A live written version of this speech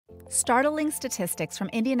Startling statistics from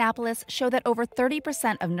Indianapolis show that over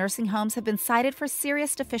 30% of nursing homes have been cited for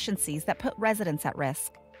serious deficiencies that put residents at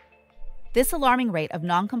risk. This alarming rate of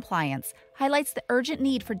noncompliance highlights the urgent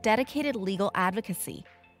need for dedicated legal advocacy.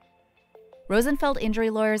 Rosenfeld Injury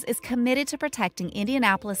Lawyers is committed to protecting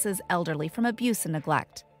Indianapolis's elderly from abuse and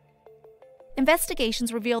neglect.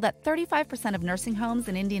 Investigations reveal that 35% of nursing homes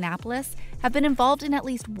in Indianapolis have been involved in at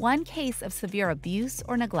least one case of severe abuse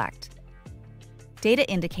or neglect. Data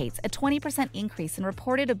indicates a 20% increase in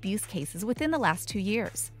reported abuse cases within the last 2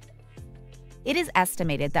 years. It is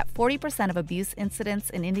estimated that 40% of abuse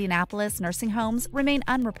incidents in Indianapolis nursing homes remain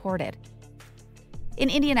unreported.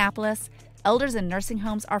 In Indianapolis, elders in nursing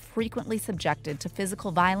homes are frequently subjected to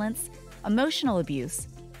physical violence, emotional abuse,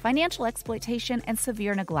 financial exploitation, and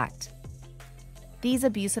severe neglect. These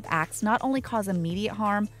abusive acts not only cause immediate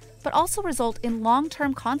harm, but also result in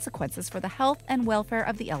long-term consequences for the health and welfare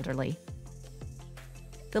of the elderly.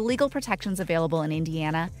 The legal protections available in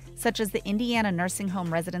Indiana, such as the Indiana Nursing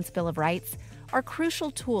Home Residents' Bill of Rights, are crucial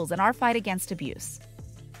tools in our fight against abuse.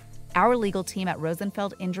 Our legal team at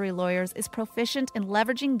Rosenfeld Injury Lawyers is proficient in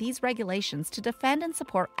leveraging these regulations to defend and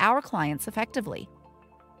support our clients effectively.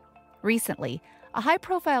 Recently, a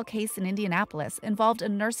high-profile case in Indianapolis involved a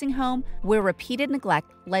nursing home where repeated neglect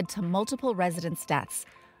led to multiple residents' deaths,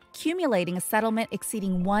 accumulating a settlement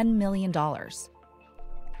exceeding $1 million.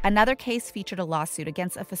 Another case featured a lawsuit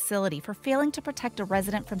against a facility for failing to protect a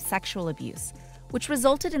resident from sexual abuse, which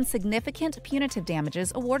resulted in significant punitive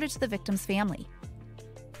damages awarded to the victim's family.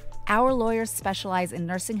 Our lawyers specialize in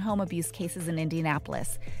nursing home abuse cases in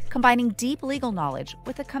Indianapolis, combining deep legal knowledge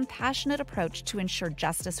with a compassionate approach to ensure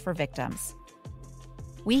justice for victims.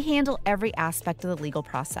 We handle every aspect of the legal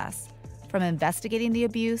process, from investigating the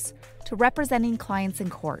abuse to representing clients in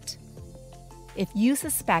court. If you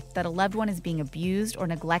suspect that a loved one is being abused or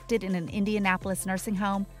neglected in an Indianapolis nursing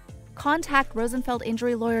home, contact Rosenfeld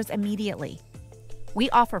Injury Lawyers immediately. We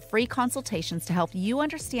offer free consultations to help you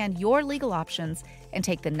understand your legal options and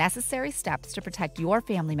take the necessary steps to protect your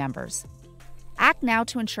family members. Act now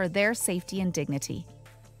to ensure their safety and dignity.